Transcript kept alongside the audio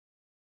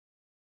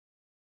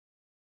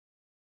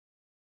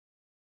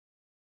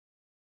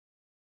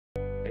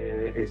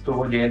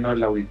estuvo lleno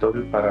el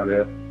auditorio para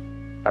ver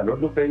a los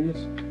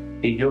lupeños,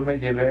 y yo me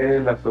llevé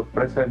la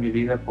sorpresa de mi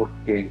vida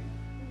porque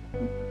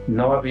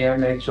no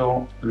habían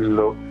hecho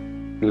lo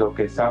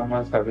que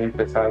Samas había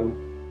empezado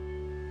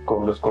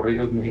con los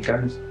corridos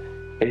mexicanos.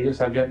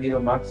 Ellos habían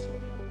ido más,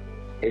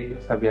 ellos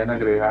habían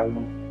agregado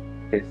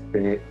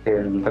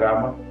el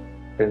drama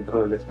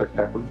dentro del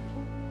espectáculo.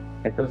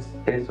 Entonces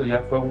eso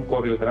ya fue un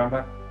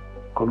coreodrama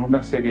con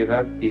una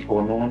seriedad y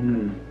con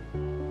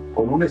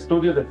un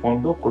estudio de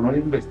fondo, con una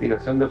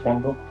investigación de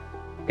fondo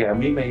que a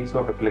mí me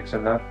hizo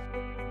reflexionar.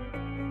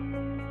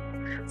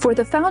 For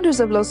the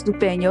founders of Los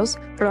Lupeños,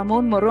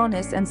 Ramon,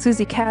 Morones, and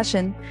Susie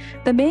Cashion,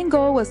 the main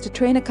goal was to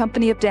train a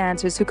company of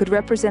dancers who could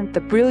represent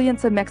the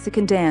brilliance of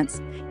Mexican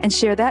dance and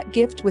share that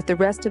gift with the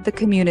rest of the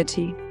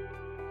community.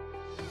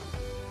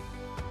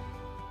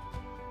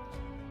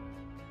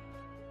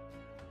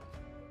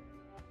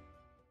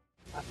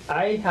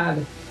 I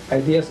had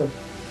ideas of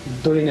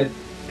doing it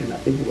in a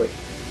big way.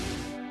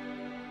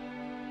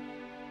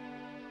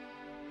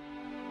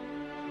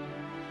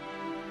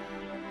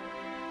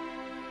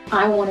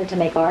 I wanted to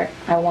make art.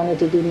 I wanted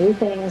to do new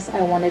things.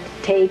 I wanted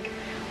to take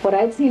what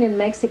I'd seen in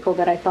Mexico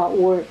that I thought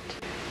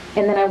worked,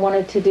 and then I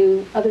wanted to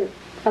do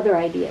other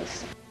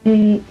ideas.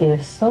 She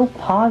is so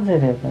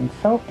positive and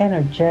so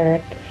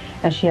energetic,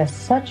 and she has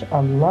such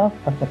a love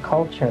of the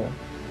culture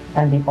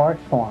and the art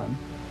form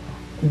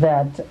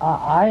that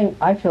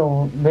I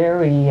feel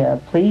very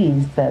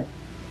pleased that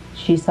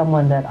she's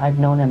someone that I've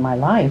known in my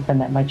life and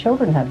that my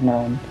children have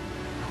known.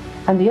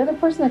 And the other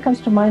person that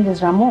comes to mind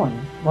is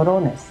Ramon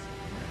Morones.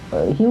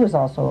 He was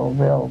also a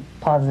real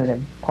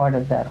positive part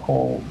of that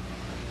whole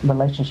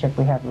relationship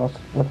we have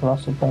with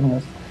Los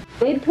Lupeños.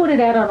 They put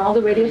it out on all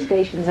the radio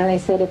stations, and they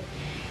said,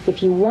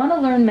 if you want to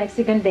learn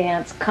Mexican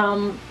dance,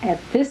 come at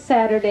this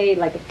Saturday,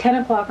 like at 10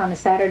 o'clock on a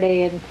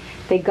Saturday, and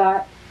they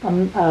got,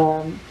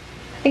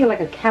 I think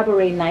like a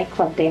cabaret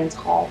nightclub dance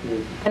hall.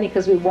 Funny,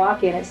 because we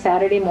walk in at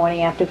Saturday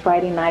morning after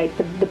Friday night,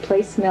 the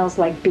place smells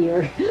like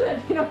beer.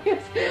 You know,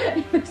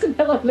 the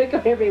smell of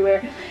liquor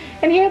everywhere.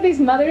 And you have these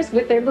mothers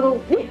with their little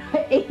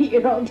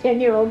 8-year-old,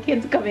 10-year-old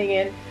kids coming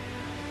in.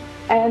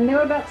 And there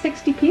were about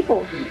 60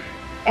 people.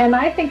 And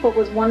I think what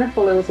was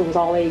wonderful is it was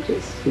all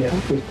ages. Yeah,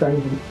 we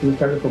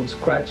started from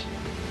scratch,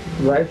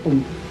 right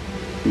from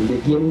the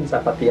beginning,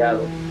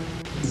 zapateado.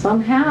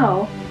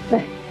 Somehow,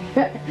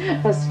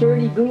 a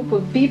sturdy group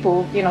of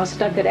people, you know,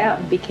 stuck it out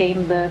and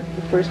became the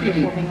first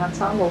performing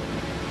ensemble.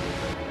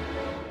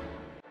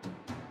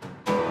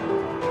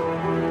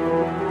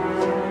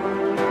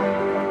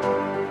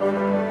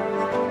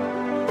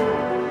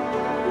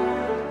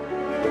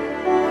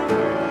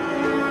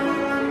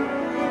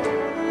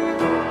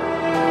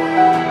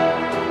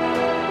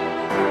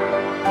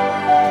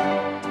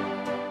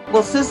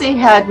 Well, Susie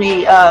had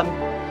me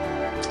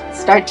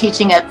start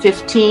teaching at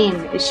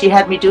 15. She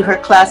had me do her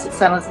class at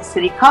San Jose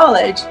City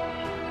College.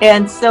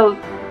 And so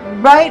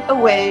right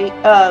away,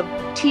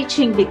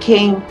 teaching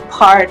became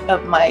part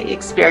of my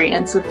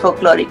experience with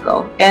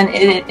Folklorico. And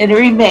it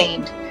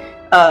remained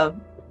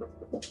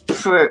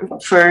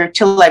for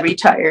till I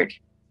retired.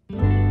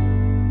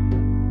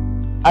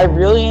 I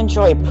really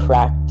enjoy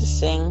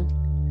practicing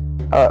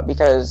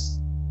because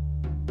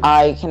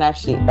I can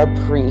actually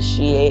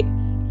appreciate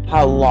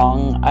how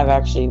long I've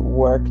actually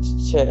worked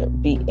to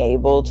be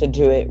able to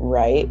do it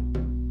right.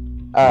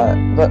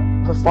 But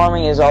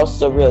performing is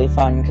also really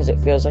fun because it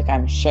feels like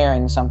I'm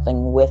sharing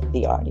something with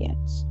the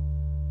audience.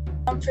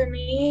 For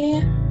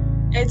me,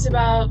 it's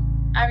about,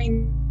 I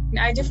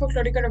do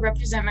Folklorico to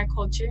represent my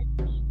culture.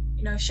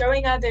 You know,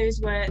 showing others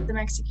what the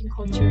Mexican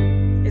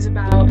culture is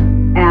about.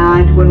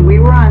 And when we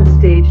were on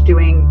stage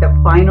doing the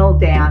final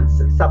dance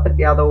of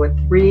Zapateado with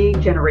 3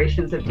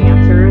 generations of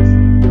dancers,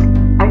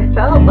 I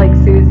felt like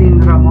Susie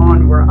and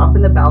Ramon were up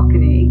in the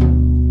balcony,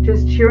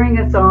 just cheering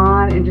us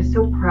on and just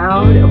so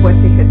proud of what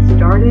they had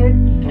started.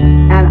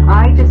 And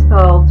I just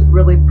felt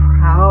really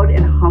proud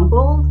and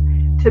humbled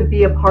to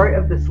be a part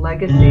of this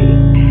legacy,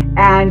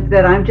 and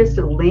that I'm just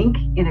a link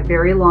in a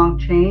very long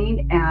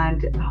chain,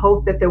 and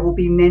hope that there will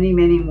be many,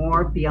 many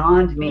more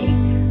beyond me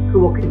who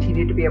will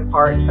continue to be a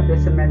part of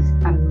this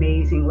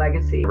amazing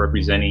legacy.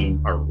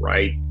 Representing our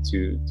right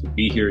to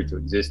be here, to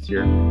exist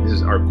here. This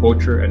is our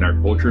culture, and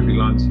our culture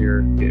belongs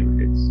here.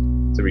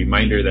 It's a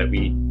reminder that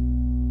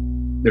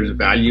there's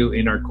value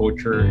in our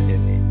culture,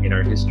 in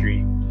our history,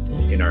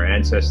 in our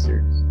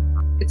ancestors.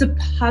 It's a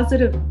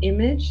positive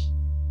image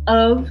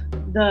of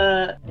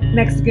the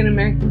Mexican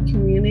American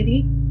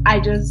community. I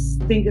just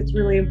think it's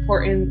really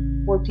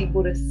important for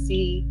people to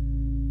see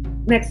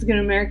Mexican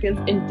Americans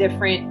in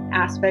different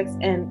aspects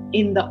and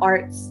in the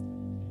arts.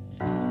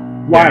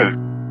 Why?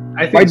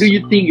 Why do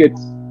you think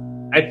it's?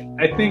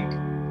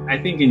 I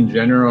think in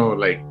general,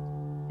 like,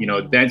 you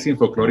know, dancing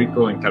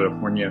folklorico in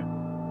California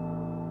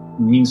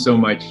means so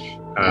much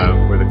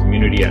for the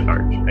community at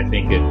large. I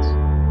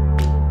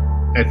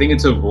think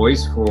it's a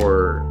voice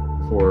for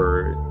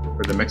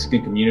the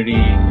Mexican community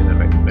and the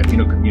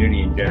Latino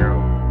community in general,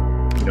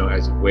 you know,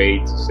 as a way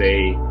to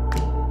say,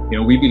 you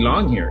know, we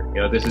belong here.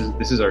 You know,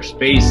 this is our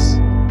space.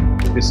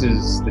 This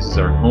is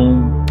our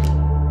home.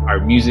 our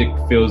music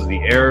fills the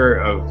air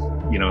of,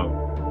 you know,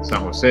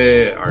 San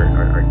Jose,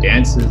 our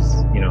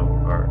dances, you know,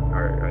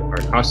 our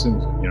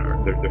costumes, you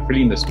know, they're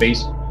filling the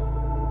space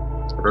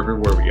of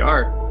everywhere we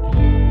are.